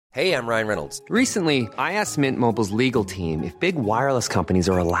Hey, I'm Ryan Reynolds. Recently, I asked Mint Mobile's legal team if big wireless companies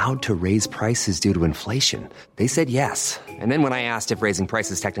are allowed to raise prices due to inflation. They said yes. And then when I asked if raising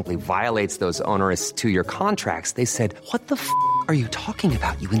prices technically violates those onerous two-year contracts, they said, "What the f*** are you talking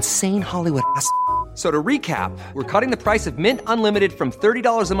about, you insane Hollywood ass?" So to recap, we're cutting the price of Mint Unlimited from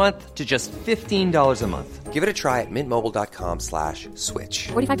 $30 a month to just $15 a month. Give it a try at mintmobile.com/switch.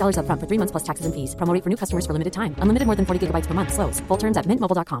 $45 up front for 3 months plus taxes and fees. Promo rate for new customers for limited time. Unlimited more than 40 gigabytes per month. Slows full terms at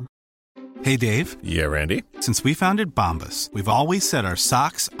mintmobile.com. Hey, Dave. Yeah, Randy. Since we founded Bombas, we've always said our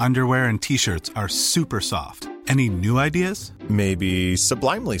socks, underwear, and T-shirts are super soft. Any new ideas? Maybe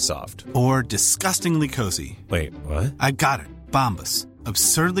sublimely soft. Or disgustingly cozy. Wait, what? I got it. Bombas.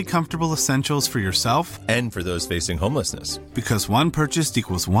 Absurdly comfortable essentials for yourself and for those facing homelessness. Because one purchased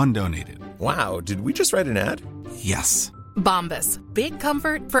equals one donated. Wow, did we just write an ad? Yes. Bombas. Big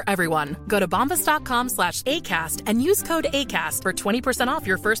comfort for everyone. Go to bombas.com/ACAST and use code ACAST for 20% off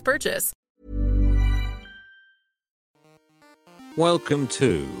your first purchase. Welcome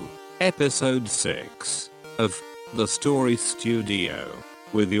to episode 6 of The Story Studio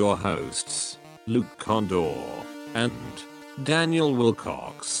with your hosts, Luke Condor and Daniel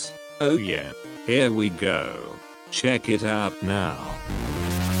Wilcox. Oh yeah, here we go. Check it out now.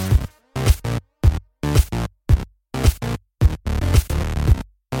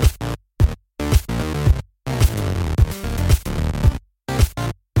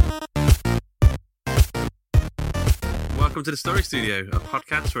 Welcome to The Story Studio, a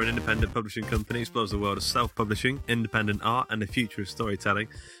podcast where an independent publishing company explores the world of self-publishing, independent art, and the future of storytelling.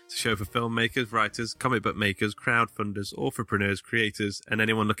 It's a show for filmmakers, writers, comic book makers, crowdfunders, entrepreneurs, creators, and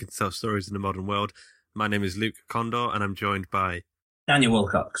anyone looking to tell stories in the modern world. My name is Luke Condor, and I'm joined by Daniel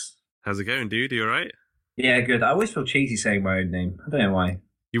Wilcox. How's it going, dude? Are you alright? Yeah, good. I always feel cheesy saying my own name. I don't know why.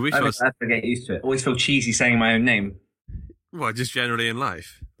 You wish I have to get used to it. Always feel cheesy saying my own name. Well, just generally in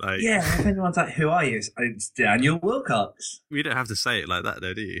life. Yeah, if anyone's like, who are you? It's Daniel Wilcox. You don't have to say it like that,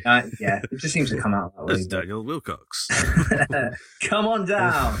 though, do you? Yeah, it just seems to come out that way. That's Daniel Wilcox. Come on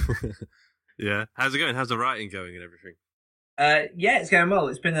down. Yeah. How's it going? How's the writing going and everything? Yeah, it's going well.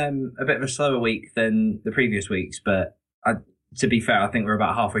 It's been a bit of a slower week than the previous weeks, but to be fair, I think we're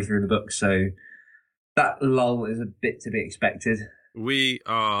about halfway through the book, so that lull is a bit to be expected. We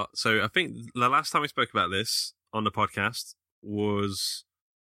are. So I think the last time we spoke about this on the podcast was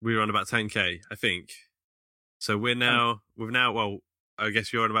we were on about 10k, I think. So well, I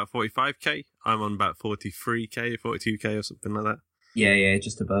guess you're on about 45k. I'm on about 43k, 42k, or something like that. Yeah,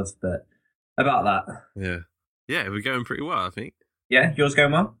 just above, but about that. Yeah, we're going pretty well, I think. Yeah, yours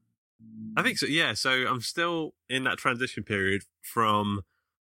going well? I think so. Yeah, so I'm still in that transition period from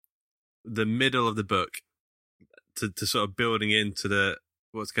the middle of the book to sort of building into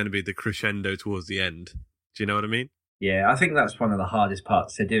what's going to be the crescendo towards the end. Do you know what I mean? Yeah, I think that's one of the hardest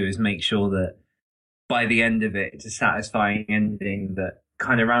parts to do, is make sure that by the end of it, it's a satisfying ending that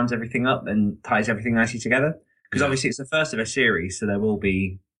kind of rounds everything up and ties everything nicely together. Because obviously it's the first of a series, so there will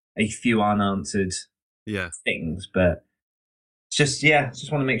be a few unanswered things. But just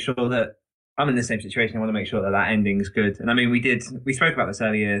want to make sure that I'm in the same situation. I want to make sure that ending's good. And I mean, we spoke about this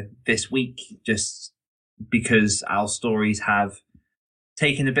earlier this week, just because our stories have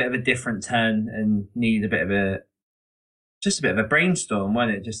taken a bit of a different turn and needed a bit of a brainstorm,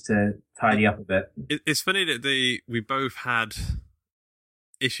 wasn't it, just to tidy up a bit. It's funny that we both had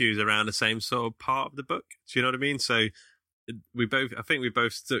issues around the same sort of part of the book. Do you know what I mean? So I think we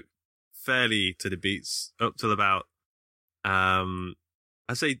both stuck fairly to the beats up till about, I'd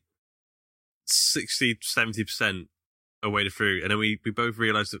say 60-70% away through, and then we both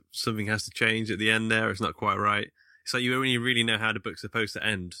realised that something has to change at the end there. It's not quite right. It's like you only really know how the book's supposed to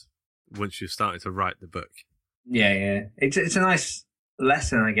end once you're starting to write the book. Yeah. It's a nice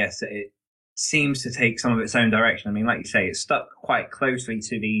lesson, I guess, that it seems to take some of its own direction. I mean, like you say, it's stuck quite closely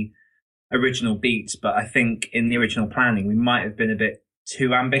to the original beats, but I think in the original planning, we might have been a bit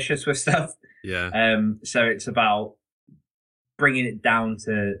too ambitious with stuff. Yeah. So it's about bringing it down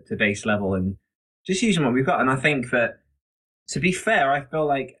to base level and just using what we've got. And I think that, to be fair, I feel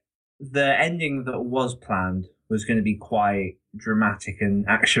like the ending that was planned was going to be quite dramatic and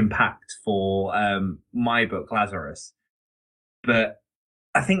action-packed for my book, Lazarus. But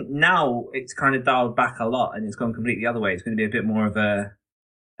I think now it's kind of dialed back a lot and it's gone completely the other way. It's going to be a bit more of a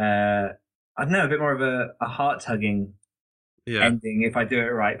heart-tugging ending if I do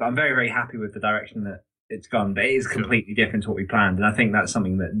it right. But I'm very, very happy with the direction that it's gone. But it is completely different to what we planned. And I think that's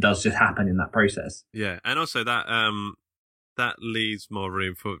something that does just happen in that process. Yeah, and also that that leaves more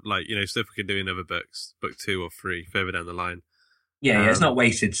room for, like, you know, stuff we can do in other books, book 2 or 3, further down the line. Yeah, it's not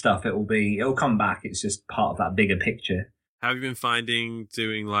wasted stuff. It'll come back. It's just part of that bigger picture. How have you been finding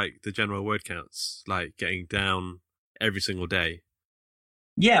doing like the general word counts, like getting down every single day?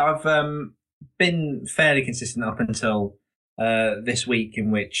 Yeah, I've been fairly consistent up until this week, in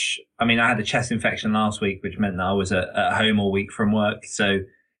which, I mean, I had a chest infection last week, which meant that I was at home all week from work. So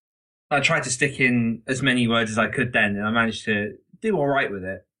I tried to stick in as many words as I could then, and I managed to do all right with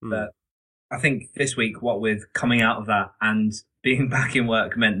it. But I think this week, what with coming out of that and being back in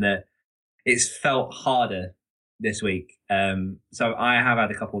work, meant that it's felt harder this week. So I have had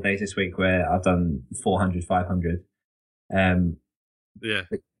a couple of days this week where I've done 400, 500. Yeah.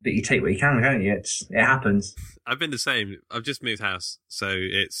 But you take what you can, can't you? It happens. I've been the same. I've just moved house, so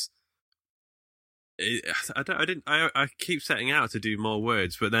I keep setting out to do more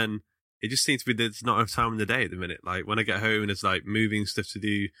words, but then it just seems to be there's not enough time in the day at the minute. Like when I get home and there's like moving stuff to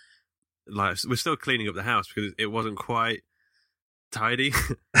do, like we're still cleaning up the house because it wasn't quite tidy.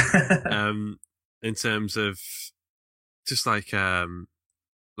 In terms of just like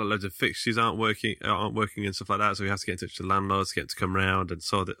loads of fixtures aren't working and stuff like that, so we have to get in touch with the landlords, get them to come round and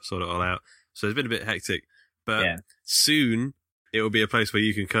sort it all out. So it's been a bit hectic, but soon it will be a place where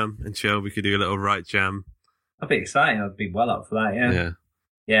you can come and chill. We could do a little right jam. That'd be exciting. I'd be well up for that.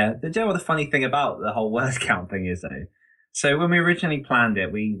 Yeah. Do you know what the funny thing about the whole word count thing is, though? So when we originally planned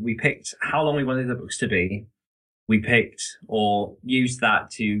it, we picked how long we wanted the books to be. We picked or used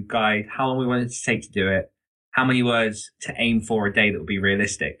that to guide how long we wanted to take to do it, how many words to aim for a day that would be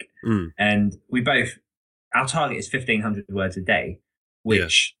realistic. And our target is 1,500 words a day,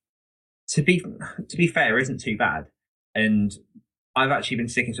 which to be fair, isn't too bad. And I've actually been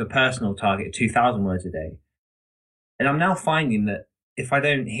sticking to a personal target of 2,000 words a day. And I'm now finding that if I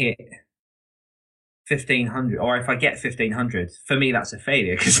don't hit 1,500, or if I get 1,500, for me that's a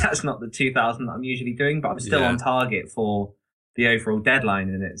failure because that's not the 2,000 that I'm usually doing, but I'm still on target for the overall deadline.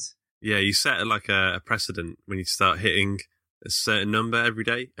 And it's you set like a precedent when you start hitting a certain number every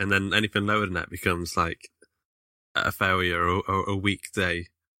day, and then anything lower than that becomes like a failure or a weak day.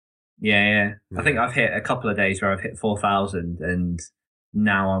 Yeah. I think I've hit a couple of days where I've hit 4,000, and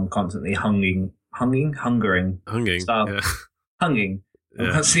now I'm constantly hungering. I'm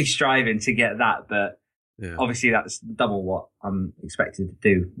constantly striving to get that, but obviously that's double what I'm expected to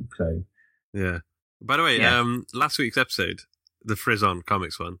do. So By the way, last week's episode, the Frizz-On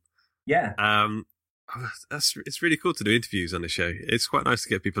comics one. It's really cool to do interviews on the show. It's quite nice to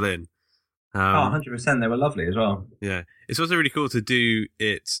get people in. 100%. They were lovely as well. Yeah, it's also really cool to do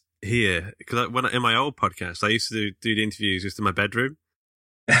it here because in my old podcast, I used to do the interviews just in my bedroom,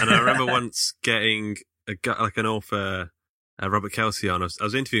 and I remember once getting an author, Robert Kelsey, on. I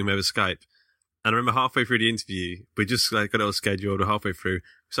was interviewing him over Skype, and I remember halfway through the interview, we just like got it all scheduled. Halfway through, we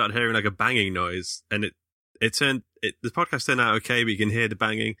started hearing like a banging noise, and the podcast turned out okay, but you can hear the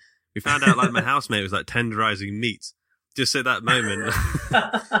banging. We found out like my housemate was like tenderizing meat. Just at that moment,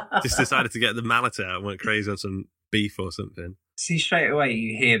 just decided to get the mallet out and went crazy on some beef or something. See, straight away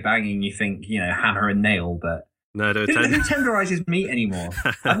you hear banging, you think, hammer and nail, but no, who tenderizes meat anymore?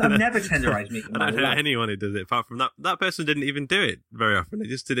 I've never tenderized meat in my life. I don't know anyone who does it, apart from that person didn't even do it very often. They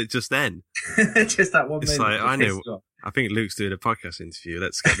just did it just then. Just that one it's moment. Like, I know. I think Luke's doing a podcast interview.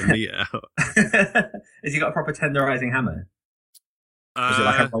 Let's get the meat out. Has he got a proper tenderizing hammer? Was it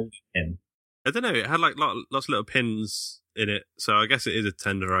like a roll pin? I don't know. It had like lots of little pins in it, so I guess it is a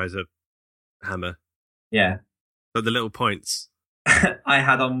tenderizer hammer. Yeah. But the little points. I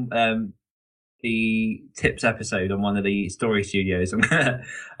had on the tips episode on one of the story studios. I'm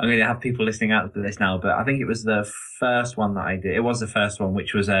gonna have people listening out to this now, but I think it was the first one that I did. It was the first one,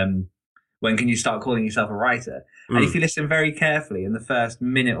 which was when can you start calling yourself a writer? And if you listen very carefully, in the first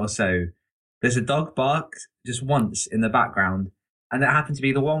minute or so, there's a dog barked just once in the background. And it happened to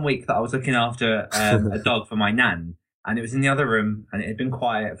be the one week that I was looking after a dog for my nan. And it was in the other room, and it had been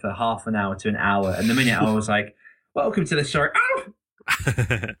quiet for half an hour to an hour. And the minute I was like, welcome to the story. Oh!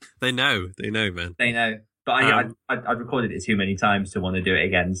 They know, man. They know. But I recorded it too many times to want to do it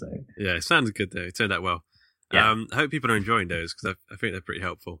again. So yeah, it sounds good, though. It turned out well. I hope people are enjoying those, because I think they're pretty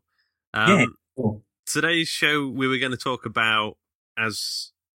helpful. Cool. Today's show, we were going to talk about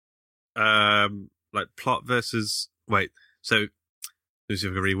as like plot versus... So let's see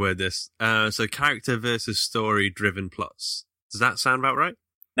if I can reword this. So character versus story-driven plots. Does that sound about right?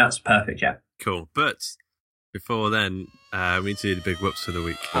 That's perfect, yeah. Cool. But before then, we need to do the big whoops for the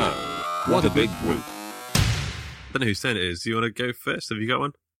week. Oh, what a big whoop. I don't know whose turn it is. Do you want to go first? Have you got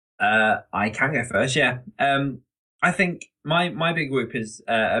one? I can go first, yeah. I think my big whoop is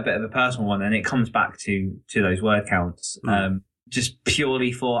a bit of a personal one, and it comes back to those word counts. Just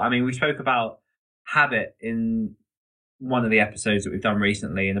purely for... I mean, we spoke about habit in one of the episodes that we've done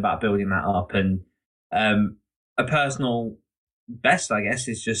recently and about building that up. And a personal best, I guess,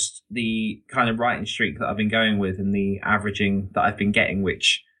 is just the kind of writing streak that I've been going with and the averaging that I've been getting,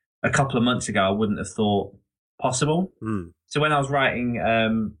 which a couple of months ago I wouldn't have thought possible. So when I was writing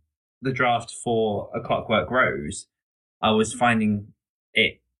the draft for A Clockwork Rose, I was finding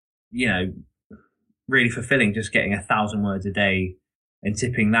it, really fulfilling just getting 1,000 words a day and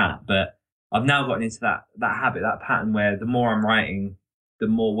tipping that. But I've now gotten into that habit, that pattern where the more I'm writing, the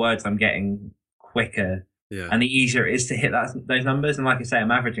more words I'm getting quicker. Yeah. And the easier it is to hit those numbers. And like I say, I'm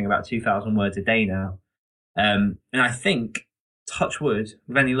averaging about 2,000 words a day now. And I think, touch wood,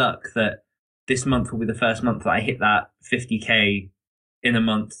 with any luck, that this month will be the first month that I hit that 50K in a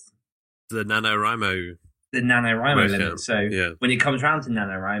month. The NaNoWriMo. The NaNoWriMo limit. Count. So when it comes round to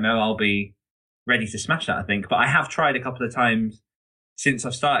NaNoWriMo, I'll be ready to smash that, I think. But I have tried a couple of times since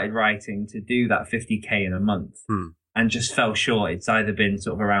I've started writing to do that 50K in a month. And just fell short. It's either been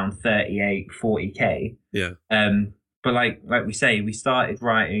sort of around 38, 40K. Yeah. But like we say, we started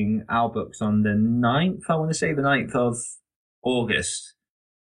writing our books on the 9th, I want to say the 9th of August.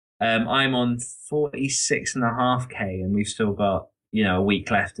 I'm on 46.5K and we've still got, a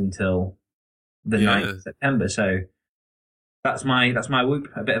week left until the 9th of September. So that's my whoop,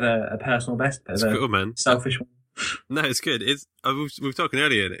 a bit of a personal best, a bit of cool, man. Selfish one. No, it's good. We were talking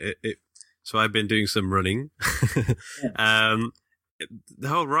earlier. So I've been doing some running. The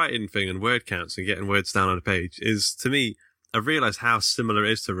whole writing thing and word counts and getting words down on a page is, to me, I've realised how similar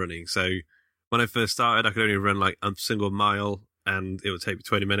it is to running. So when I first started, I could only run like a single mile and it would take me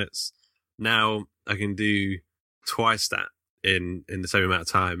 20 minutes. Now I can do twice that in the same amount of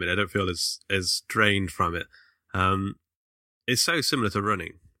time and I don't feel as drained from it. It's so similar to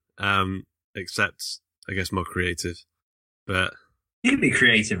running, except I guess more creative. But you can be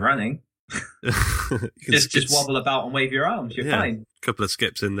creative running. just wobble about and wave your arms. You're fine. A couple of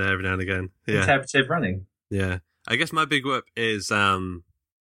skips in there every now and again. Yeah. Interpretive running. Yeah. I guess my big whoop is the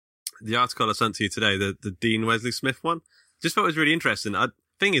article I sent to you today, the Dean Wesley Smith one. Just thought it was really interesting.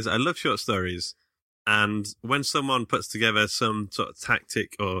 Thing is, I love short stories. And when someone puts together some sort of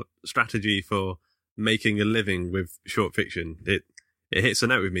tactic or strategy for making a living with short fiction, it hits a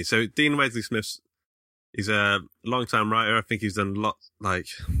note with me. So Dean Wesley Smith, he's a long-time writer. I think he's done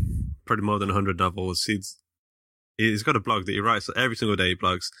probably more than 100 novels. He's got a blog that he writes every single day. He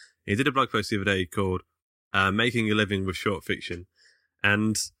blogs. He did a blog post the other day called Making a Living with Short Fiction.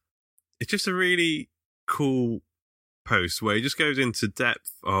 And it's just a really cool post where he just goes into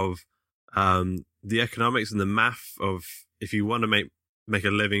depth of the economics and the math of if you want to make a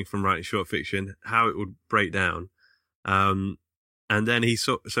living from writing short fiction, how it would break down. And then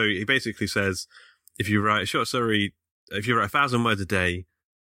so he basically says, if you write a short story, if you write 1,000 words a day,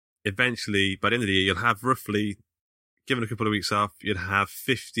 eventually, by the end of the year, you'll have roughly, given a couple of weeks off, you'd have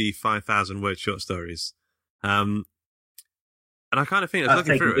 55,000 word short stories. And I kind of think that's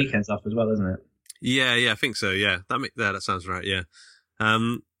looking through weekends off as well, isn't it? Yeah, I think so. Yeah, that sounds right. Yeah.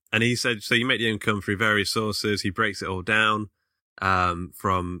 And he said, so you make the income through various sources. He breaks it all down,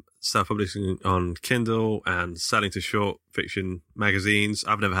 from self-publishing on Kindle and selling to short fiction magazines.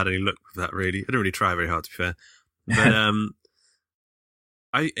 I've never had any luck with that, really. I don't really try very hard, to be fair. But,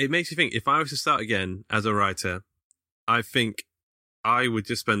 it makes you think, if I was to start again as a writer, I think I would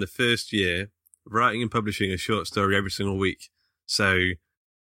just spend the first year writing and publishing a short story every single week. So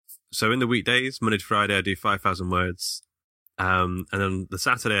in the weekdays, Monday to Friday, I do 5,000 words. And then the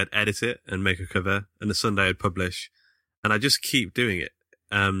Saturday I'd edit it and make a cover, and the Sunday I'd publish, and I just keep doing it.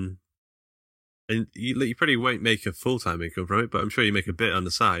 And you probably won't make a full-time income from it, but I'm sure you make a bit on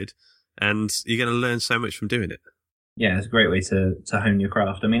the side, and you're going to learn so much from doing it. Yeah, it's a great way to hone your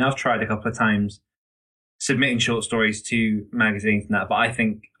craft. I mean, I've tried a couple of times submitting short stories to magazines and that, but I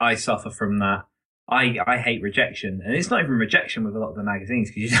think I suffer from that. I hate rejection, and it's not even rejection with a lot of the magazines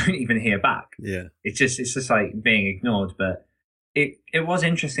because you don't even hear back. Yeah, it's just like being ignored. But it was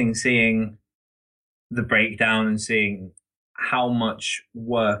interesting seeing the breakdown and seeing how much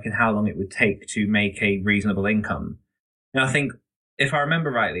work and how long it would take to make a reasonable income. And I think, if I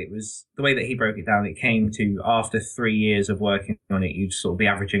remember rightly, it was the way that he broke it down. It came to after 3 years of working on it, you'd sort of be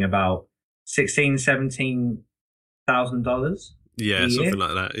averaging about $16,000-$17,000. Yeah, something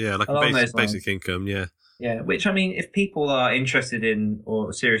like that. Yeah, like a basic income. Yeah. Yeah, which, I mean, if people are interested in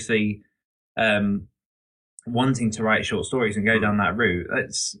or seriously wanting to write short stories and go down that route,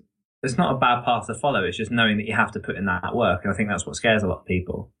 it's not a bad path to follow. It's just knowing that you have to put in that work. And I think that's what scares a lot of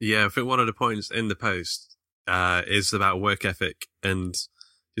people. Yeah, I think one of the points in the post is about work ethic and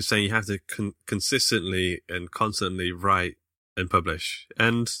just saying you have to consistently and constantly write and publish.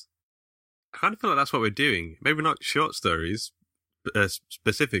 And I kind of feel like that's what we're doing. Maybe not short stories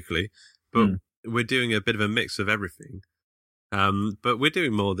specifically, but we're doing a bit of a mix of everything. But we're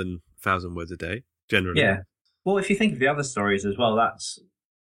doing more than 1,000 words a day, generally. Yeah. Well, if you think of the other stories as well, that's,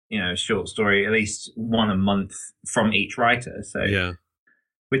 a short story, at least one a month from each writer. So Yeah.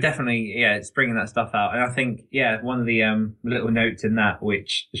 we're definitely, it's bringing that stuff out. And I think, one of the little notes in that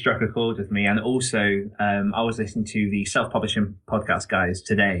which struck a chord with me, and also I was listening to the self-publishing podcast guys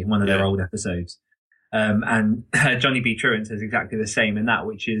today, one of their old episodes. And Johnny B. Truant says exactly the same in that,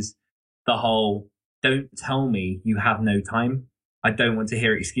 which is the whole, don't tell me you have no time. I don't want to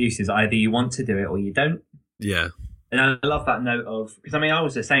hear excuses. Either you want to do it or you don't. Yeah. And I love that note of, because I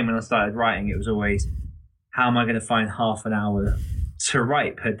was the same when I started writing. It was always, how am I going to find half an hour to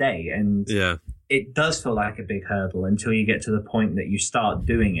write per day? And it does feel like a big hurdle until you get to the point that you start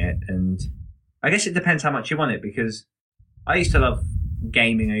doing it. And I guess it depends how much you want it, because I used to love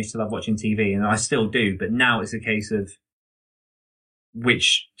gaming. I used to love watching TV, and I still do. But now it's a case of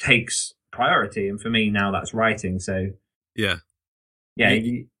which takes priority. And for me now, that's writing. So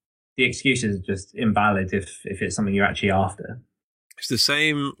the excuses are just invalid if it's something you're actually after. It's the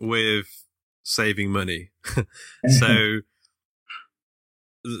same with saving money. So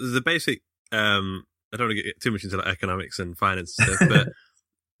the basic, I don't want to get too much into like economics and finance and stuff, but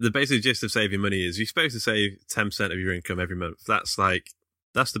the basic gist of saving money is you're supposed to save 10% of your income every month. That's the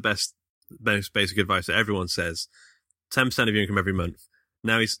most basic advice that everyone says. 10% of your income every month.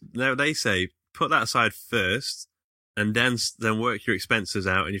 Now they say, put that aside first, and then work your expenses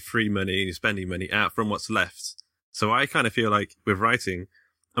out and your free money and your spending money out from what's left. So I kind of feel like with writing,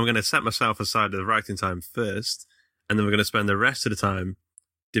 I'm going to set myself aside the writing time first, and then we're going to spend the rest of the time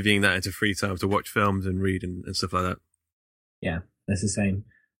divvying that into free time to watch films and read and stuff like that. Yeah, that's the same.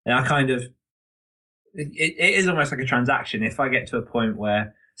 And I kind of, it is almost like a transaction. If I get to a point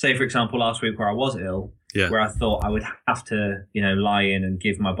where, say for example, last week where I was ill, where I thought I would have to, lie in and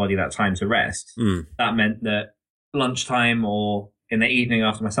give my body that time to rest, that meant that lunchtime or in the evening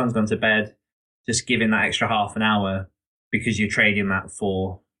after my son's gone to bed, just giving that extra half an hour, because you're trading that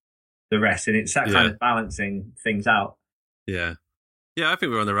for the rest. And it's that kind of balancing things out. Yeah. Yeah, I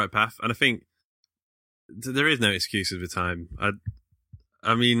think we're on the right path. And I think there is no excuses with time.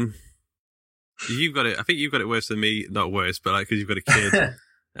 I mean, you've got it. I think you've got it worse than me. Not worse, but like, because you've got a kid.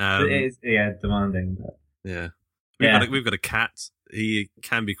 It is, demanding. But... We've got a cat. He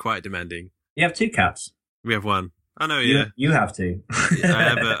can be quite demanding. You have 2 cats? We have 1. I know, You have 2.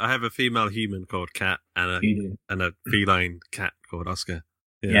 I have a female human called Cat and a feline cat called Oscar.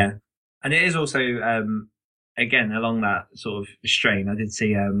 Yeah. And it is also, again, along that sort of strain, I did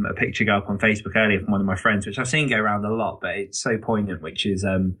see a picture go up on Facebook earlier from one of my friends, which I've seen go around a lot, but it's so poignant, which is,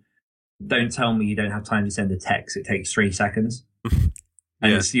 don't tell me you don't have time to send a text. It takes 3 seconds.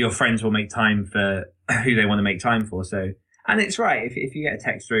 And your friends will make time for who they want to make time for. So, and it's right. If you get a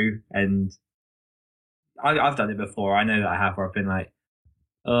text through, and I've done it before. I know that I have, where I've been like,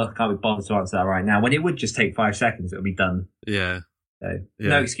 oh, I can't be bothered to answer that right now. When it would just take 5 seconds, it'll be done. Yeah. So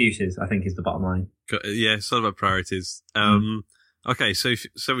no excuses, I think, is the bottom line. Yeah, it's all about priorities. Okay, so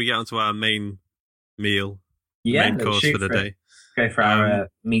we get onto our main meal, main course for the day. Go for our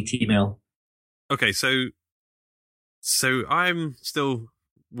meaty meal. Okay, so I'm still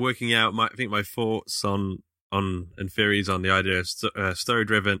working out my thoughts on and theories on the idea of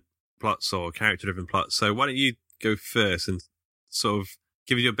story-driven plots or character-driven plots. So why don't you go first and sort of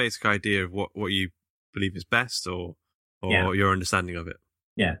give us your basic idea of what you believe is best, or your understanding of it?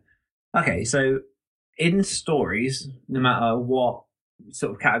 Yeah. Okay, so in stories, no matter what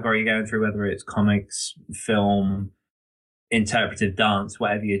sort of category you're going through, whether it's comics, film, interpretive dance,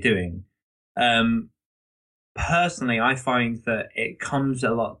 whatever you're doing, personally, I find that it comes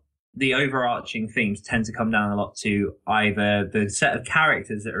a lot, the overarching themes tend to come down a lot to either the set of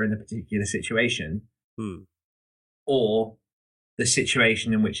characters that are in a particular situation or the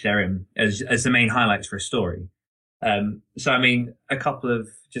situation in which they're in as the main highlights for a story. So, I mean, a couple of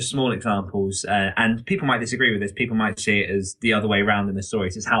just small examples, and people might disagree with this. People might see it as the other way around in the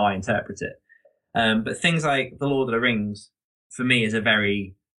stories. It's how I interpret it. But things like The Lord of the Rings, for me, is a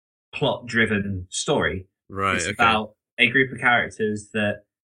very plot-driven story. Right. It's about a group of characters that,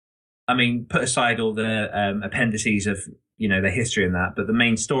 I mean, put aside all the appendices of, the history and that, but the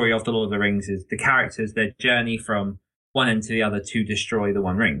main story of The Lord of the Rings is the characters, their journey from one end to the other to destroy the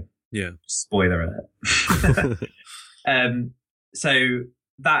One Ring. Yeah. Spoiler alert. So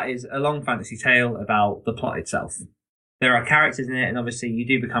that is a long fantasy tale about the plot itself. There are characters in it, and obviously you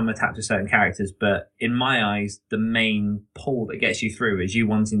do become attached to certain characters, but in my eyes, the main pull that gets you through is you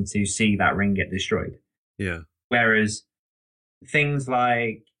wanting to see that ring get destroyed. Yeah. Whereas things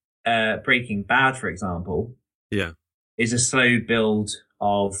like Breaking Bad, for example, is a slow build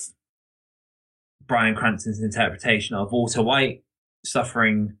of Bryan Cranston's interpretation of Walter White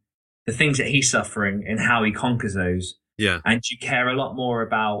suffering, the things that he's suffering and how he conquers those. Yeah. And you care a lot more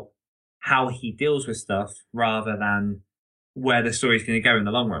about how he deals with stuff rather than where the story's going to go in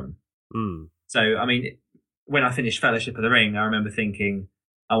the long run. So, I mean, when I finished Fellowship of the Ring, I remember thinking,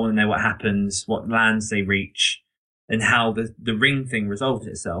 I want to know what happens, what lands they reach, and how the ring thing resolves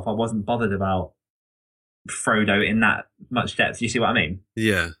itself. I wasn't bothered about Frodo in that much depth. You see what I mean?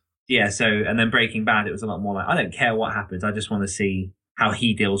 Yeah. Yeah, so, and then Breaking Bad, it was a lot more like, I don't care what happens, I just want to see how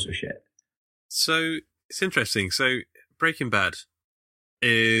he deals with shit. So, it's interesting. So, Breaking Bad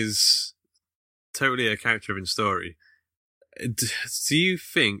is totally a character-driven story. Do you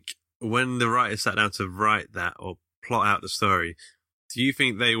think when the writers sat down to write that or plot out the story, do you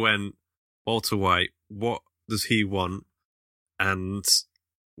think they went, Walter White, what does he want? And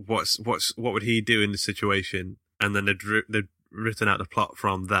what would he do in the situation? And then they'd written out the plot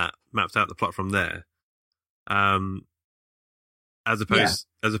from that, mapped out the plot from there. As opposed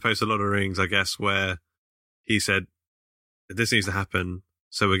to Lord of the Rings, I guess, where he said, this needs to happen,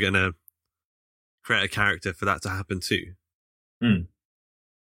 so we're going to create a character for that to happen too.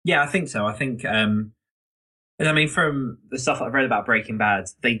 Yeah, I think so. I think, and I mean, from the stuff that I've read about Breaking Bad,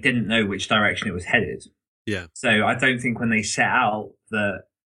 they didn't know which direction it was headed. Yeah. So I don't think when they set out that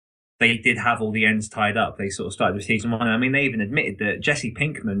they did have all the ends tied up. They sort of started with season 1. I mean, they even admitted that Jesse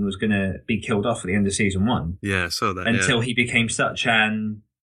Pinkman was going to be killed off at the end of season 1. Yeah, I saw that. Until he became such an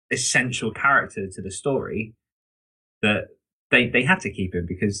essential character to the story that they had to keep him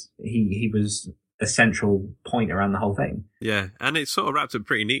because he was a central point around the whole thing. Yeah, and it sort of wrapped up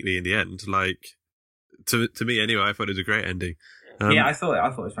pretty neatly in the end. Like, to me anyway, I thought it was a great ending. Yeah, I thought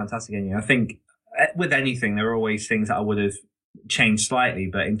it was fantastic ending. I think with anything, there are always things that I would have changed slightly,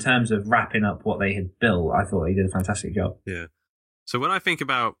 but in terms of wrapping up what they had built, I thought he did a fantastic job. Yeah. So when I think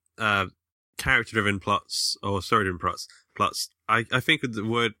about character-driven plots or story-driven plots, I think of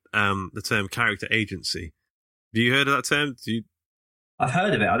the term character agency. Have you heard of that term? I've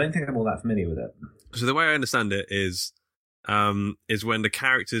heard of it. I don't think I'm all that familiar with it. So the way I understand it is when the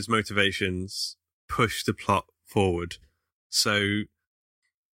character's motivations push the plot forward. So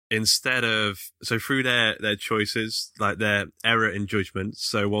through their choices, like their error in judgment.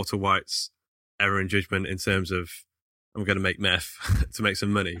 So Walter White's error in judgment in terms of, I'm going to make meth to make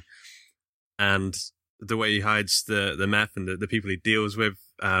some money. And the way he hides the meth and the people he deals with,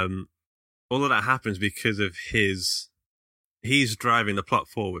 all of that happens because of he's driving the plot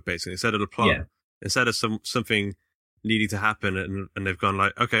forward, basically. Instead of the plot, instead of something needing to happen and they've gone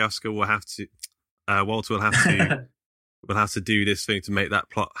like, okay, Oscar will have to, Walter will have to, will have to do this thing to make that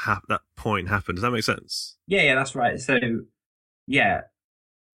plot, that point happen. Does that make sense? Yeah, that's right. So, yeah,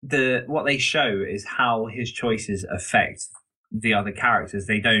 what they show is how his choices affect the other characters.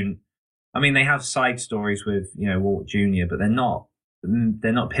 They don't, I mean, they have side stories with, Walt Jr., but they're not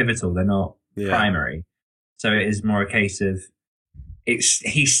pivotal. They're not primary. So it is more a case of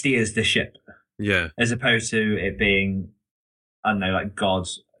he steers the ship. Yeah. As opposed to it being, I don't know, like God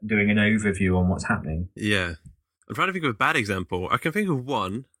doing an overview on what's happening. Yeah. I'm trying to think of a bad example. I can think of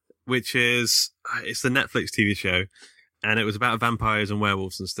one, which is, it's the Netflix TV show, and it was about vampires and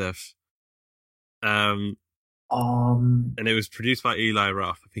werewolves and stuff. And it was produced by Eli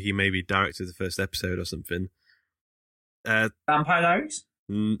Roth. I think he maybe directed the first episode or something. Vampire Diaries?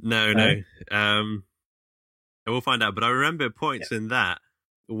 No. We'll find out. But I remember points in that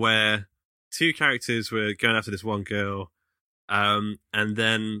where two characters were going after this one girl, and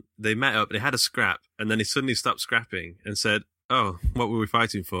then they met up, they had a scrap, and then he suddenly stopped scrapping and said, oh, what were we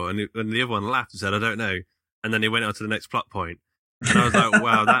fighting for? And the other one laughed and said, I don't know. And then he went on to the next plot point. And I was like,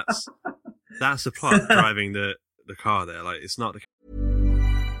 wow, that's the plot driving the car there. Like, it's not the...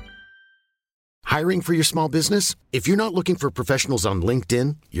 Hiring for your small business? If you're not looking for professionals on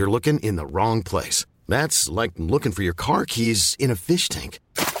LinkedIn, you're looking in the wrong place. That's like looking for your car keys in a fish tank.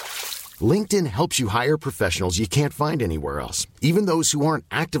 LinkedIn helps you hire professionals you can't find anywhere else, even those who aren't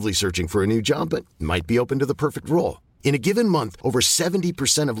actively searching for a new job but might be open to the perfect role. In a given month, over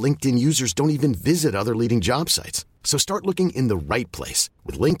 70% of LinkedIn users don't even visit other leading job sites. So start looking in the right place.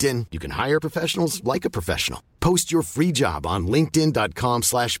 With LinkedIn, you can hire professionals like a professional. Post your free job on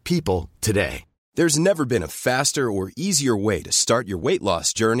linkedin.com/people today. There's never been a faster or easier way to start your weight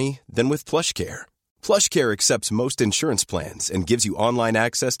loss journey than with PlushCare. PlushCare accepts most insurance plans and gives you online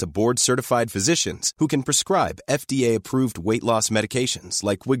access to board-certified physicians who can prescribe FDA-approved weight loss medications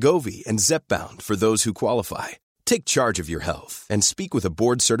like Wegovy and Zepbound for those who qualify. Take charge of your health and speak with a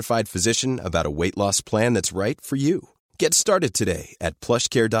board-certified physician about a weight loss plan that's right for you. Get started today at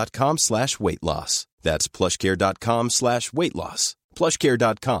plushcare.com/weight loss. That's plushcare.com/weight loss.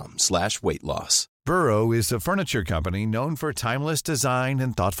 plushcare.com/weight loss. Burrow is a furniture company known for timeless design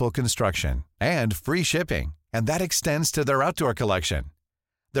and thoughtful construction, and free shipping, and that extends to their outdoor collection.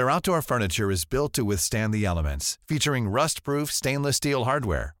 Their outdoor furniture is built to withstand the elements, featuring rust-proof stainless steel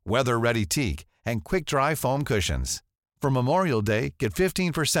hardware, weather-ready teak, and quick-dry foam cushions. For Memorial Day, get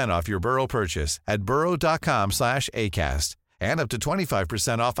 15% off your Burrow purchase at burrow.com/ACAST and up to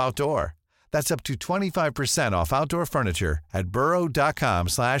 25% off outdoor. That's up to 25% off outdoor furniture at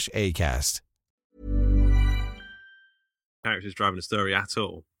burrow.com/ACAST. Characters driving the story at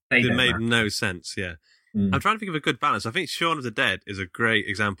all. They It don't made matter. no sense, yeah. I'm trying to think of a good balance. I think Shaun of the Dead is a great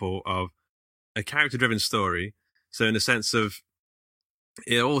example of a character-driven story. So in the sense of,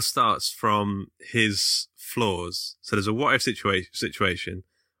 it all starts from his flaws. So there's a what-if situation.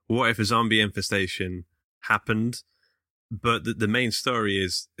 What if a zombie infestation happened? But the main story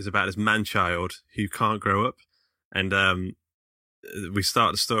is about this man-child who can't grow up. And we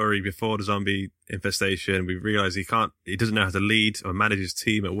start the story before the zombie infestation. We realize he doesn't know how to lead or manage his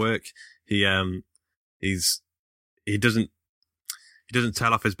team at work. He doesn't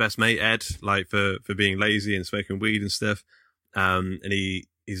tell off his best mate Ed, like for being lazy and smoking weed and stuff. And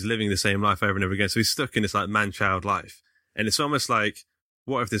he's living the same life over and over again. So he's stuck in this like man-child life. And it's almost like,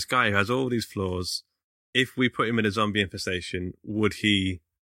 what if this guy who has all these flaws, if we put him in a zombie infestation, would he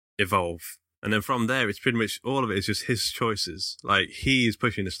evolve? And then from there, it's pretty much all of it is just his choices. Like, he is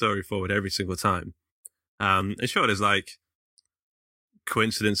pushing the story forward every single time. And sure, there's like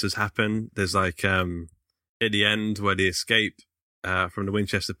coincidences happen. There's like, at the end where they escape, from the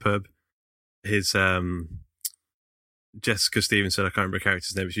Winchester pub, his, Jessica Stevenson, I can't remember her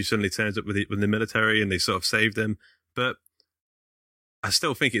character's name, but she suddenly turns up with the military and they sort of saved him. But I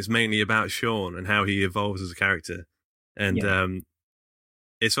still think it's mainly about Shaun and how he evolves as a character. And,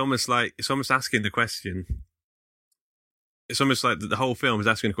 it's almost asking the question. It's almost like the whole film is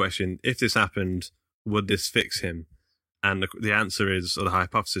asking the question, if this happened, would this fix him? And the answer is, or the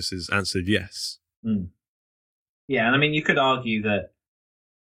hypothesis is answered yes. Yeah, and I mean, you could argue that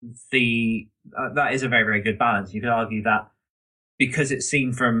that is a very, very good balance. You could argue that because it's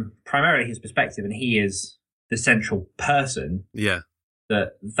seen from primarily his perspective and he is the central person,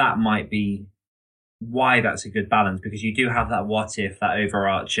 that might be why that's a good balance, because you do have that what if, that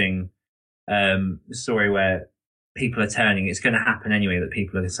overarching story where people are turning. It's going to happen anyway, that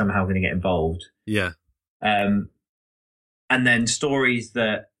people are somehow going to get involved. Yeah. And then stories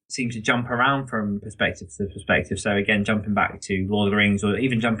that seem to jump around from perspective to perspective. So again, jumping back to Lord of the Rings, or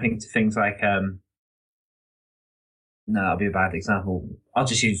even jumping to things like, no, that'll be a bad example. I'll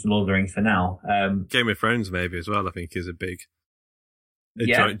just use Lord of the Rings for now. Game of Thrones maybe as well, I think, is a big...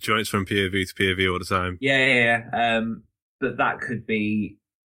 Yeah. Joints from POV to POV all the time. Yeah. But that could be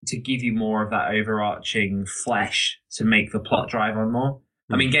to give you more of that overarching flesh to make the plot drive on more.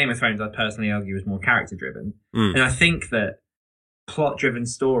 I mean, Game of Thrones, I'd personally argue, is more character-driven. And I think that plot-driven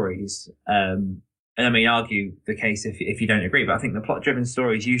stories, and I mean, argue the case if you don't agree, but I think the plot-driven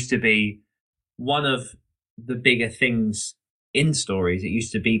stories used to be one of the bigger things in stories. It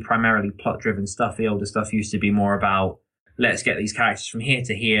used to be primarily plot-driven stuff. The older stuff used to be more about, let's get these characters from here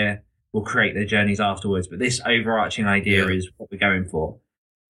to here, we'll create their journeys afterwards. But this overarching idea is what we're going for.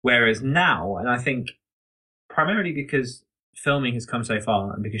 Whereas now, and I think primarily because filming has come so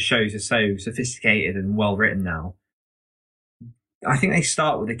far and because shows are so sophisticated and well written now, I think they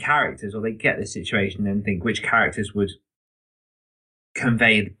start with the characters, or they get the situation and think which characters would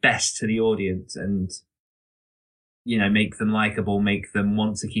convey the best to the audience and, you know, make them likable, make them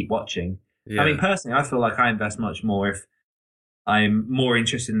want to keep watching. I mean, personally, I feel like I invest much more if I'm more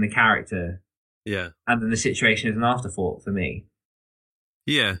interested in the character. Yeah. And then the situation is an afterthought for me.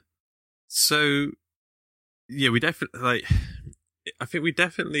 Yeah. So, yeah, we definitely, I think we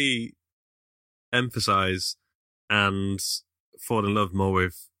definitely emphasize and fall in love more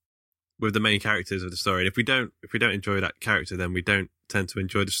with the main characters of the story. And if we don't enjoy that character, then we don't tend to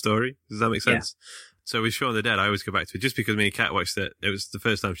enjoy the story. Does that make sense? Yeah. So with Shaun of the Dead, I always go back to it just because me and Kat watched it. It was the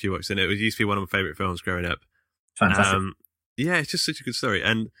first time she watched it. And it used to be one of my favourite films growing up. Fantastic. Yeah, it's just such a good story.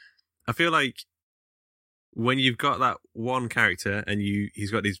 And I feel like when you've got that one character and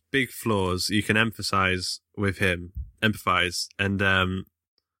he's got these big flaws, you can empathize with him, and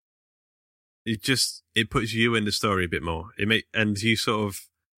it puts you in the story a bit more. And you sort of,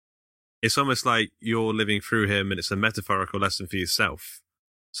 it's almost like you're living through him, and it's a metaphorical lesson for yourself.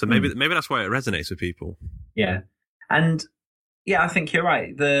 So maybe that's why it resonates with people. Yeah. And yeah, I think you're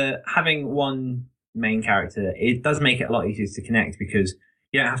right. Having one main character, it does make it a lot easier to connect, because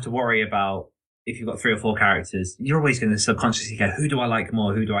you don't have to worry about, if you've got 3 or 4 characters, you're always going to subconsciously go, who do I like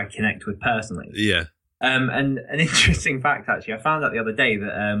more? Who do I connect with personally? Yeah. And an interesting fact, actually, I found out the other day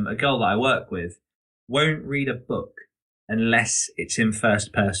that a girl that I work with, won't read a book unless it's in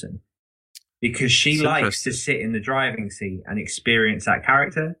first person, because she likes to sit in the driving seat and experience that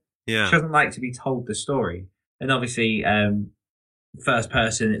character. Yeah. She doesn't like to be told the story. And obviously, first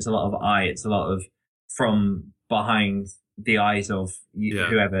person, it's a lot of it's a lot of from behind the eyes of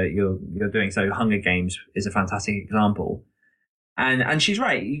whoever you're doing. So Hunger Games is a fantastic example. And she's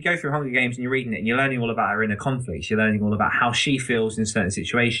right. You go through Hunger Games and you're reading it and you're learning all about her inner conflicts. You're learning all about how she feels in certain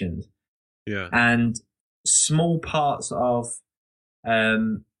situations. Yeah. And small parts of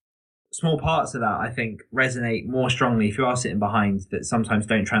that, I think, resonate more strongly if you are sitting behind, that sometimes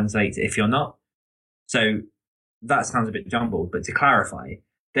don't translate if you're not. So that sounds a bit jumbled, but to clarify,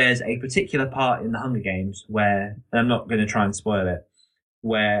 there's a particular part in the Hunger Games where, and I'm not going to try and spoil it,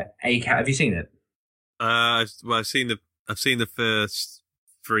 where have you seen it? I've seen the first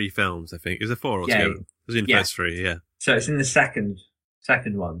 3 films, I think. Is there 4 altogether? Yeah. It was in the first 3, yeah. So it's in the second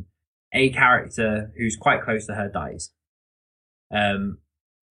one. A character who's quite close to her dies. I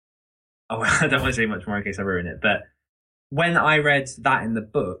don't want to say much more in case I ruin it, but when I read that in the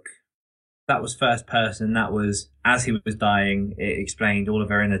book, that was first person. That was as he was dying. It explained all of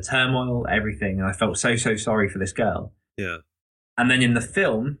her inner turmoil, everything. And I felt so sorry for this girl. Yeah. And then in the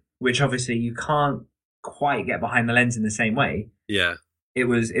film, which obviously you can't quite get behind the lens in the same way. Yeah. It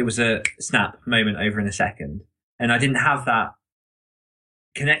was a snap moment over in a second. And I didn't have that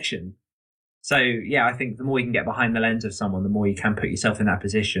connection. So yeah, I think the more you can get behind the lens of someone, the more you can put yourself in that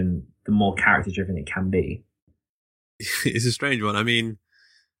position, the more character driven it can be. It's a strange one. I mean,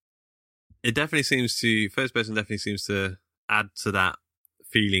 it definitely seems to, first person definitely seems to add to that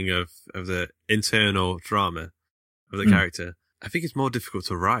feeling of the internal drama of the character. I think it's more difficult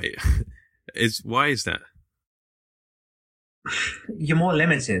to write. Why is that? You're more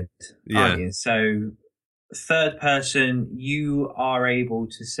limited, aren't you? So third person, you are able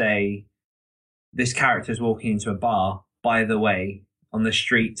to say, this character's walking into a bar. By the way, on the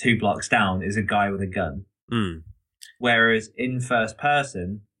street 2 blocks down is a guy with a gun. Mm. Whereas in first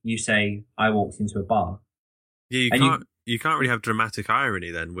person, you say, I walked into a bar. Yeah, you can't really have dramatic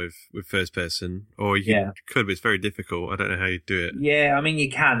irony then with first person, or you could, but it's very difficult. I don't know how you do it. Yeah, I mean you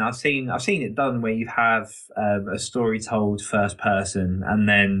can. I've seen it done where you have a story told first person, and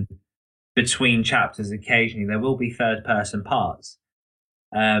then between chapters, occasionally there will be third person parts.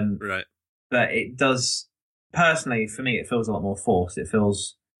 Right. But it does, personally, for me, it feels a lot more forced. It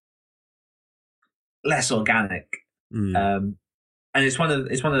feels less organic. And it's one of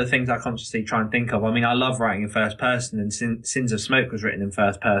the things I consciously try and think of. I mean, I love writing in first person, and Sins of Smoke was written in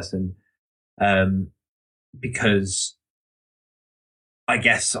first person because I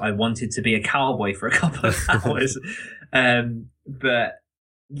guess I wanted to be a cowboy for a couple of hours. But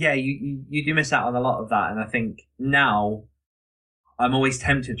yeah, you do miss out on a lot of that. And I think now I'm always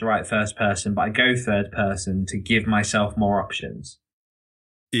tempted to write first person, but I go third person to give myself more options.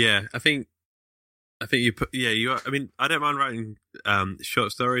 Yeah, I think you put, you are, I mean, I don't mind writing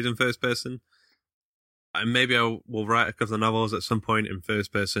short stories in first person. And maybe I will write a couple of novels at some point in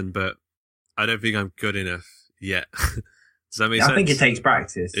first person, but I don't think I'm good enough yet. Does that make sense? I think it takes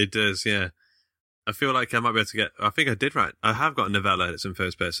practice. It does, yeah. I feel like I might be able to I think I did write. I have got a novella that's in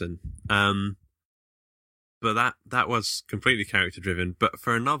first person. But that was completely character driven. But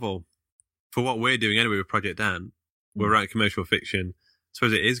for a novel, for what we're doing anyway with Project Dan, we're writing commercial fiction. I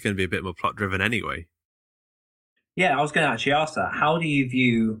suppose it is going to be a bit more plot driven anyway. Yeah, I was going to actually ask that. How do you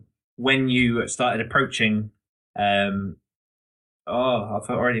view when you started approaching? I've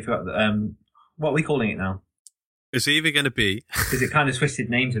already forgot. What are we calling it now? It's either going to be because it kind of twisted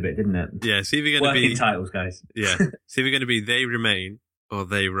names a bit, didn't it? Yeah, it's either going to be working titles, guys. Yeah, it's either going to be They Remain or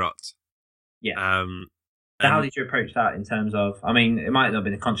They Rot. Yeah. So how did you approach that in terms of? I mean, it might not have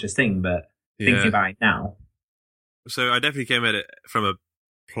been a conscious thing, but thinking about it now. So I definitely came at it from a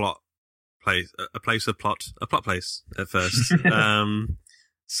plot place, a plot place at first.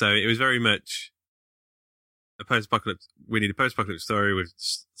 So it was very much a post-apocalypse. We need a post-apocalypse story with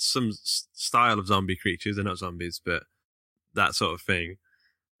some style of zombie creatures. They're not zombies, but that sort of thing.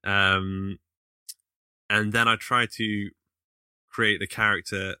 And then I tried to create the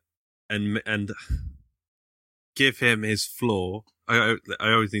character and give him his flaw. I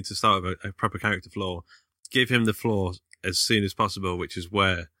always need to start with a proper character flaw. Give him the flaw as soon as possible, which is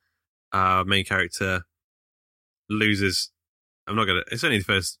where our main character loses. It's only the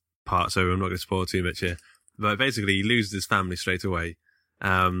first part, so I'm not going to spoil too much here. But basically, he loses his family straight away,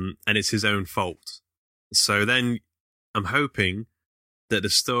 and it's his own fault. So then I'm hoping that the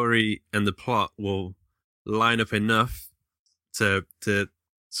story and the plot will line up enough so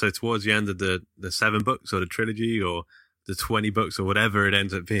towards the end of the 7 books or the trilogy or the 20 books or whatever it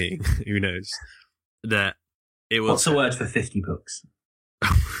ends up being, who knows, that it will. What's the word for 50 books?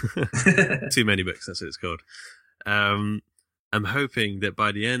 Too many books. That's what it's called. I'm hoping that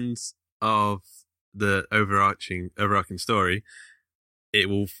by the end of the overarching story, it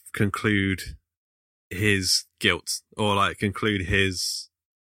will conclude his guilt or like conclude his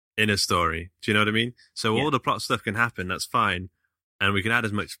inner story. Do you know what I mean? So all the plot stuff can happen. That's fine, and we can add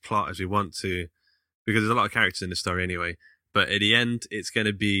as much plot as we want to, because there's a lot of characters in the story anyway. But at the end, it's going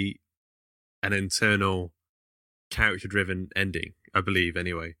to be an internal, character-driven ending, I believe.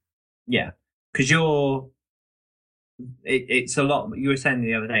 Anyway. Yeah, because it's a lot. You were saying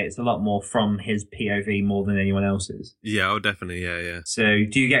the other day, it's a lot more from his POV more than anyone else's. Yeah, oh, definitely. Yeah. So,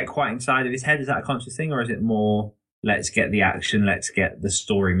 do you get quite inside of his head? Is that a conscious thing, or is it more, let's get the action, let's get the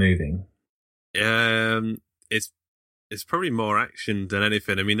story moving? It's probably more action than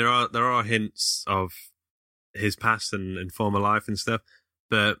anything. I mean, there are hints of his past and former life and stuff,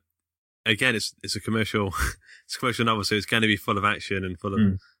 but again, it's a commercial it's a commercial novel, so it's going to be full of action and full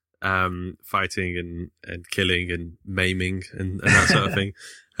of fighting and killing and maiming and that sort of thing.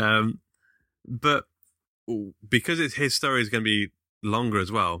 But because his story is going to be longer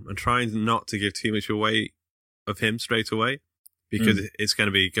as well, and trying not to give too much away of him straight away, because it's going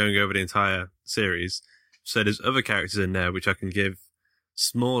to be going over the entire series. So there's other characters in there which I can give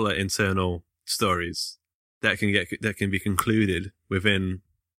smaller internal stories that can be concluded within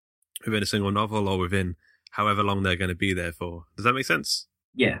a single novel or within however long they're going to be there for. Does that make sense?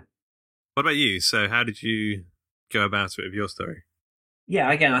 Yeah. What about you? So how did you go about it with your story?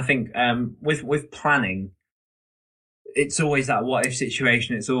 Yeah, again, I think with planning, it's always that what if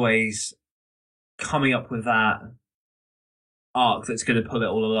situation. It's always coming up with that arc that's going to pull it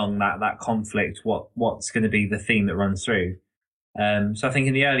all along, that conflict, what's going to be the theme that runs through. So I think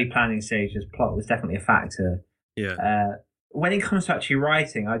in the early planning stages, plot was definitely a factor. Yeah. When it comes to actually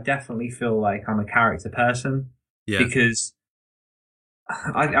writing, I definitely feel like I'm a character person. Yeah. Because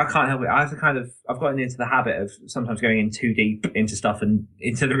I can't help it. I've gotten into the habit of sometimes going in too deep into stuff and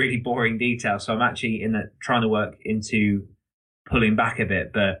into the really boring detail. So I'm actually trying to work into pulling back a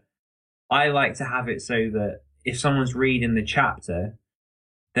bit. But I like to have it so that if someone's reading the chapter,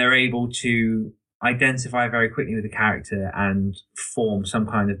 they're able to identify very quickly with the character and form some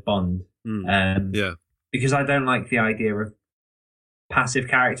kind of bond. Yeah. Because I don't like the idea of passive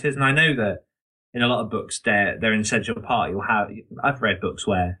characters. And I know that in a lot of books, they're an essential part. I've read books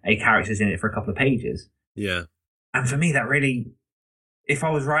where a character's in it for a couple of pages. Yeah. And for me, that really, if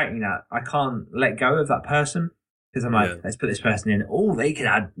I was writing that, I can't let go of that person. Because I'm like, let's put this person in. Oh, they could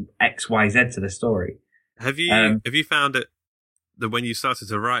add X, Y, Z to the story. Have you found that when you started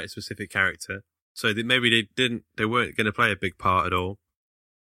to write a specific character, so that maybe they weren't going to play a big part at all,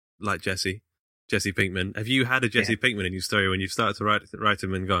 like Jesse Pinkman. Have you had a Jesse Pinkman in your story when you started to write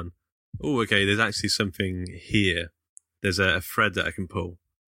him and gone, oh, okay, there's actually something here. There's a thread that I can pull.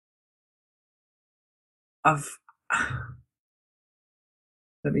 Let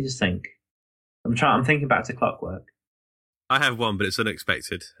me just think. I'm thinking back to Clockwork. I have one, but it's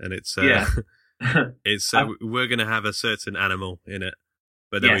unexpected, and it's we're going to have a certain animal in it,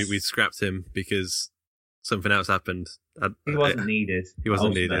 but then we scrapped him because something else happened. He wasn't needed. He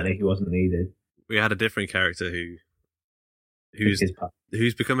wasn't needed. We had a different character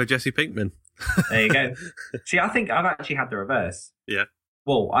who's become a Jesse Pinkman. There you go. See, I think I've actually had the reverse. Yeah.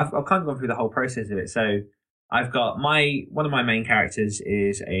 Well, I've kind of gone through the whole process of it. So I've got one of my main characters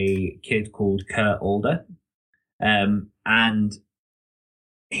is a kid called Kurt Alder, and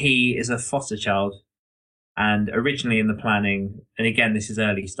he is a foster child. And originally in the planning, and again, this is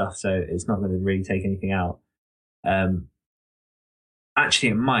early stuff, so it's not going to really take anything out. Actually,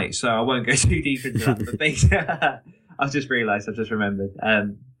 it might, so I won't go too deep into that. But basically, I've just remembered.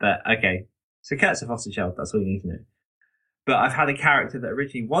 But okay, so Kurt's a foster child. That's all you need to know. But I've had a character that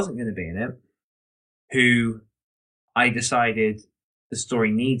originally wasn't going to be in it, who I decided the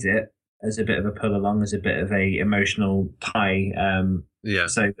story needs it as a bit of a pull along, as a bit of a emotional tie,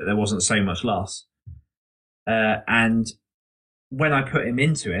 so that there wasn't so much loss. And when I put him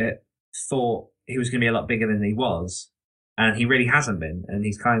into it, thought he was going to be a lot bigger than he was, and he really hasn't been. And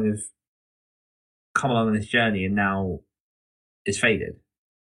he's kind of come along on this journey, and now is faded.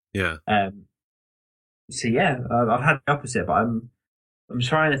 Yeah. So yeah, I've had the opposite, but I'm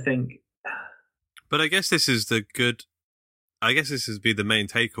trying to think. But I guess this would be the main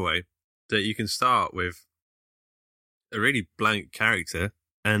takeaway, that you can start with a really blank character,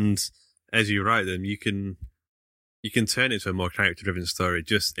 and as you write them, you can turn it into a more character-driven story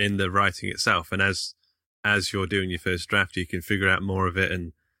just in the writing itself. And as you're doing your first draft, you can figure out more of it,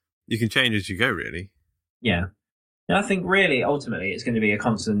 and you can change as you go, really. Yeah. And I think really, ultimately, it's going to be a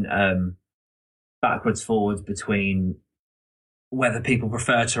constant backwards forwards between whether people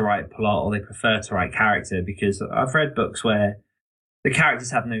prefer to write plot or they prefer to write character, because I've read books where the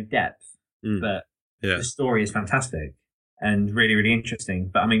characters have no depth, but the story is fantastic and really, really interesting.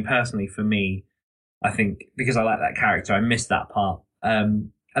 But I mean, personally, for me, I think because I like that character, I missed that part.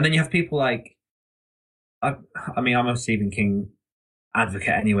 And then you have people like, I mean, I'm a Stephen King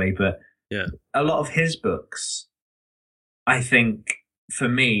advocate anyway, but a lot of his books, I think, for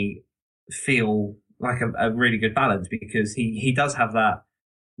me, feel like a really good balance, because he does have that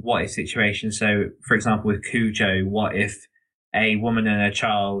what if situation. So, for example, with Cujo, what if a woman and a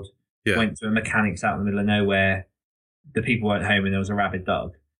child went to a mechanics out in the middle of nowhere, the people weren't home, and there was a rabid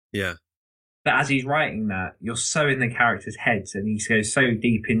dog? Yeah. But as he's writing that, you're so in the characters' heads, and he goes so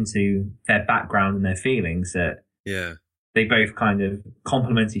deep into their background and their feelings that they both kind of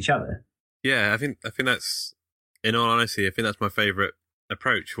complement each other. Yeah, I think that's, in all honesty, I think that's my favourite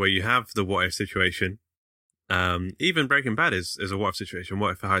approach, where you have the what if situation. Even Breaking Bad is a what if situation.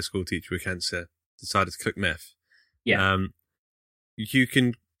 What if a high school teacher with cancer decided to cook meth? Yeah. You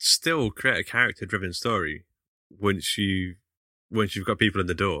can still create a character driven story once you've got people in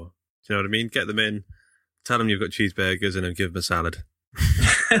the door. Do you know what I mean? Get them in, tell them you've got cheeseburgers, and then give them a salad.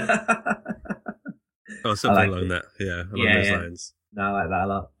 Or something along that. Yeah, along those lines. No, I like that a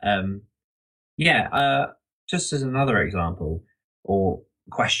lot. Just as another example or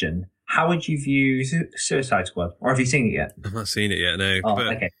question, how would you view Suicide Squad? Or have you seen it yet? I've not seen it yet, no. Oh, but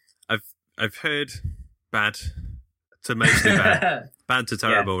okay. I've heard bad to mostly bad. Bad to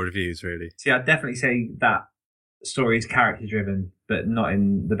terrible reviews, really. See, I'd definitely say that story is character driven, but not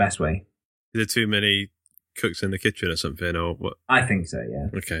in the best way. Is there too many cooks in the kitchen or something, or what? I think so,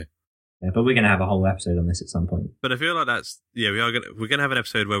 yeah. Okay. Yeah, but we're going to have a whole episode on this at some point. But I feel like we're going to have an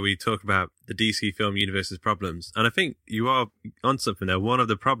episode where we talk about the DC film universe's problems. And I think you are on something there. One of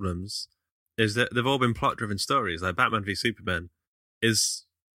the problems is that they've all been plot driven stories. Like Batman v Superman is,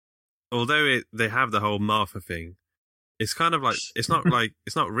 although they have the whole Martha thing, it's kind of like, it's not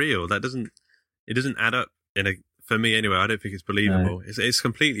real. It doesn't add up for me anyway. I don't think it's believable. No. It's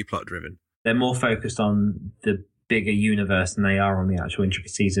completely plot driven. They're more focused on the bigger universe than they are on the actual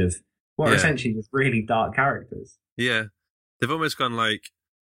intricacies of what are essentially just really dark characters. Yeah. They've almost gone like,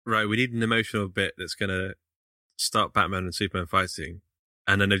 right, we need an emotional bit that's going to start Batman and Superman fighting.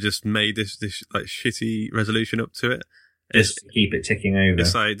 And then they've just made this like shitty resolution up to it. Just to keep it ticking over.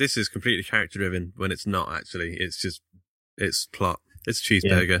 It's like, this is completely character driven when it's not actually. It's plot. It's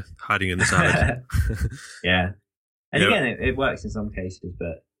cheeseburger hiding in the salad. Yeah. And again, it works in some cases,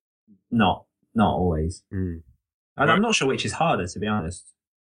 but not always. Mm. And I'm not sure which is harder, to be honest.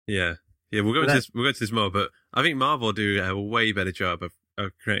 Yeah. Yeah, we'll go into this more, but I think Marvel do a way better job of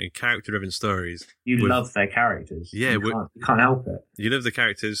creating character-driven stories. You love their characters. Yeah. You can't help it. You love the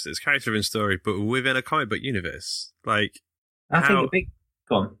characters. It's a character-driven story, but within a comic book universe. Like, I think the big...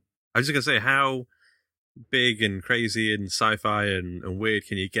 Go on. I was just going to say, how big and crazy and sci-fi and weird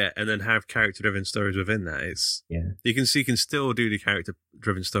can you get, and then have character-driven stories within that? You can still do the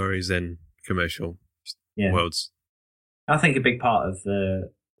character-driven stories in commercial worlds. I think a big part of the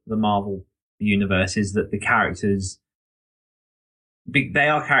Marvel universe is that the characters, they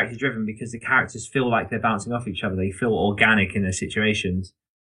are character driven because the characters feel like they're bouncing off each other. They feel organic in their situations.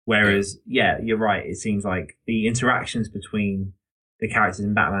 Whereas, you're right. It seems like the interactions between the characters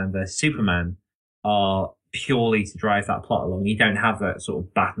in Batman versus Superman are purely to drive that plot along. You don't have that sort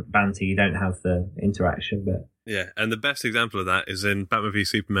of banter. You don't have the interaction. But and the best example of that is in Batman v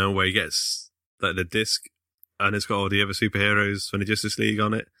Superman, where he gets like the disc and it's got all the other superheroes from the Justice League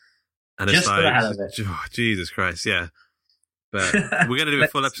on it. And just it's like, for the hell of it. Oh, Jesus Christ, yeah. But we're going to do a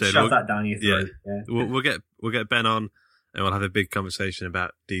full episode. Shove that down your throat. Yeah. We'll get Ben on, and we'll have a big conversation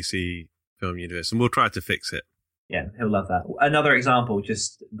about DC film universe, and we'll try to fix it. Yeah, he'll love that. Another example,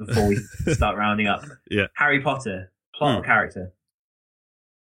 just before we start rounding up. Yeah. Harry Potter, plot or character?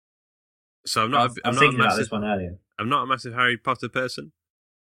 So I'm thinking about this one earlier. I'm not a massive Harry Potter person,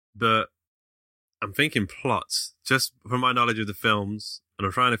 but I'm thinking plots, just from my knowledge of the films, and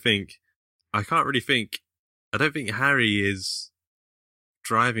I'm trying to think. I don't think Harry is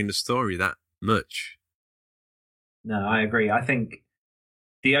driving the story that much. No, I agree. I think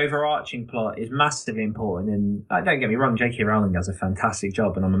the overarching plot is massively important, and don't get me wrong, J.K. Rowling does a fantastic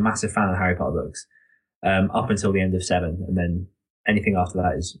job, and I'm a massive fan of Harry Potter books, up until the end of 7, and then anything after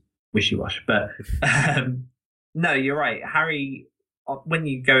that is wishy-washy. But no, you're right. Harry, when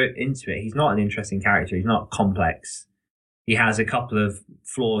you go into it, he's not an interesting character. He's not complex. He has a couple of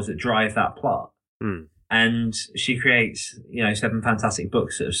flaws that drive that plot. Mm. And she creates, 7 fantastic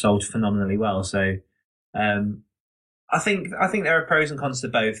books that have sold phenomenally well. So, I think there are pros and cons to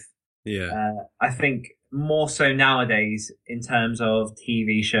both. Yeah. I think more so nowadays in terms of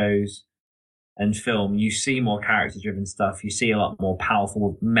TV shows and film, you see more character-driven stuff. You see a lot more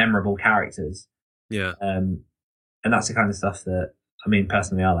powerful, memorable characters. Yeah. And that's the kind of stuff that, I mean,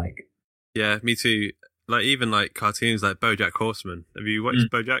 personally, I like. Yeah, me too. Like, even like cartoons like BoJack Horseman. Have you watched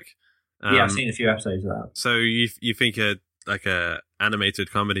BoJack? Yeah, I've seen a few episodes of that. So you think a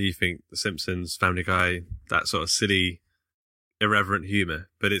animated comedy, you think The Simpsons, Family Guy, that sort of silly, irreverent humor,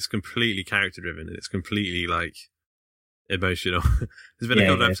 but it's completely character driven and it's completely like emotional. There's been a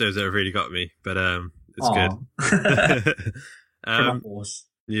couple of episodes that have really got me, but it's good.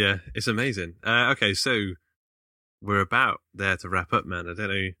 Yeah, it's amazing. Okay, so we're about there to wrap up, man. I don't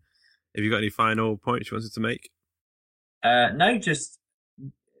know, have you got any final points you wanted to make? No, just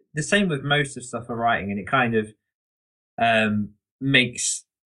the same with most of stuff we're writing, and it kind of makes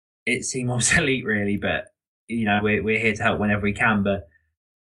it seem obsolete, really. But you know, we're here to help whenever we can. But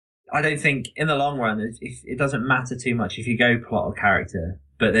I don't think in the long run, it doesn't matter too much if you go plot or character.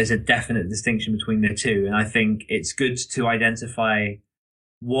 But there's a definite distinction between the two, and I think it's good to identify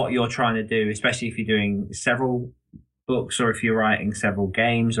what you're trying to do, especially if you're doing several books or if you're writing several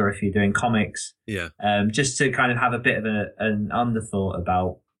games or if you're doing comics. Yeah. Just to kind of have a bit of an underthought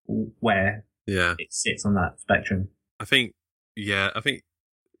about where it sits on that spectrum. I think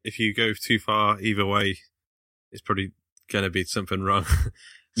if you go too far either way, it's probably going to be something wrong.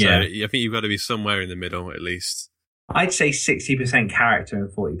 So I think you've got to be somewhere in the middle at least. I'd say 60% character and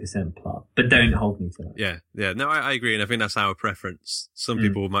 40% plot, but don't hold me to that. Yeah. No, I agree, and I think that's our preference. Some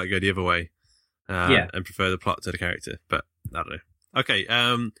people might go the other way and prefer the plot to the character, but I don't know. Okay,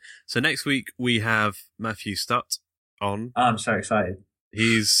 so next week we have Matthew Stott on. Oh, I'm so excited.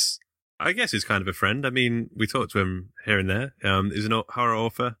 I guess he's kind of a friend. I mean, we talk to him here and there. He's an horror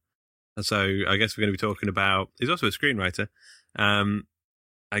author, and so I guess we're going to be talking about, he's also a screenwriter.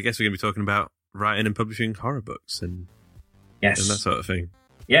 I guess we're going to be talking about writing and publishing horror books and that sort of thing.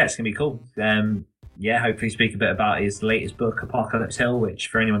 Yeah, it's going to be cool. Hopefully speak a bit about his latest book, Apocalypse Hill, which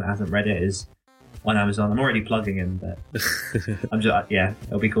for anyone that hasn't read it is on Amazon. I'm already plugging him, but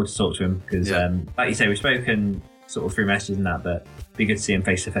it'll be cool to talk to him because, like you say, we've spoken sort of through messages and that, but it'd be good to see him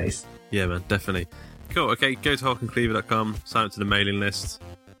face to face. Yeah, man, definitely. Cool. Okay, go to hawkandcleaver.com, sign up to the mailing list,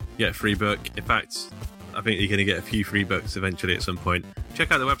 get a free book. In fact, I think you're going to get a few free books eventually at some point.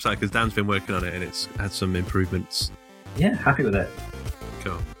 Check out the website because Dan's been working on it and it's had some improvements. Yeah, happy with it.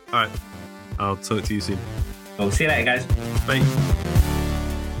 Cool. All right. I'll talk to you soon. Well, see you later, guys. Bye.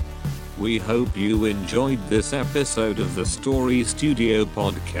 We hope you enjoyed this episode of the Story Studio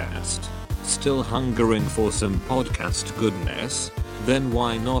podcast. Still hungering for some podcast goodness? Then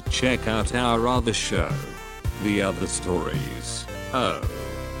why not check out our other show, The Other Stories? Oh,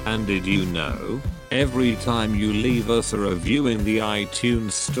 and did you know? Every time you leave us a review in the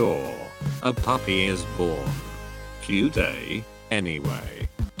iTunes store, a puppy is born. Cute, eh? Anyway,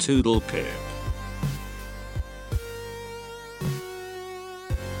 toodle pip.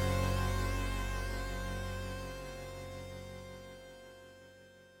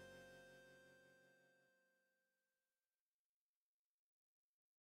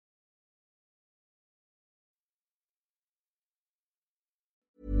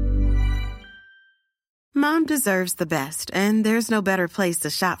 Mom deserves the best, and there's no better place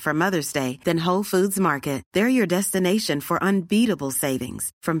to shop for Mother's Day than Whole Foods Market. They're your destination for unbeatable savings,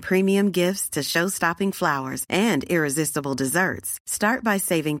 from premium gifts to show-stopping flowers and irresistible desserts. Start by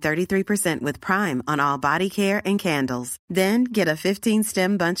saving 33% with Prime on all body care and candles. Then get a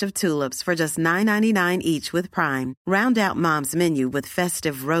 15-stem bunch of tulips for just $9.99 each with Prime. Round out Mom's menu with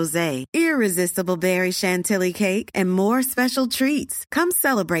festive rosé, irresistible berry chantilly cake, and more special treats. Come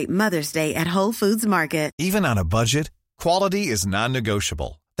celebrate Mother's Day at Whole Foods Market. Even on a budget, quality is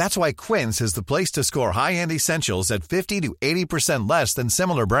non-negotiable. That's why Quince is the place to score high-end essentials at 50 to 80% less than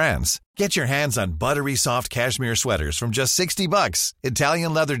similar brands. Get your hands on buttery soft cashmere sweaters from just $60,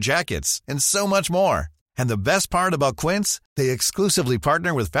 Italian leather jackets, and so much more. And the best part about Quince, they exclusively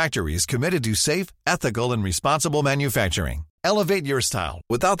partner with factories committed to safe, ethical, and responsible manufacturing. Elevate your style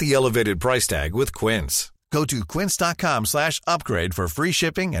without the elevated price tag with Quince. Go to quince.com/upgrade for free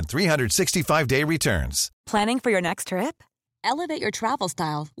shipping and 365-day returns. Planning for your next trip? Elevate your travel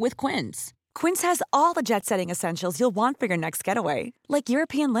style with Quince. Quince has all the jet-setting essentials you'll want for your next getaway, like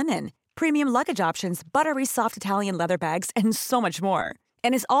European linen, premium luggage options, buttery soft Italian leather bags, and so much more.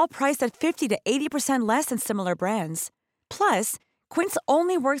 And is all priced at 50 to 80% less than similar brands. Plus, Quince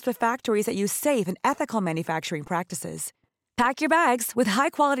only works with factories that use safe and ethical manufacturing practices. Pack your bags with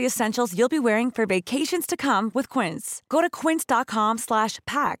high-quality essentials you'll be wearing for vacations to come with Quince. Go to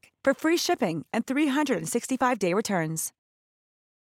quince.com/pack for free shipping and 365-day returns.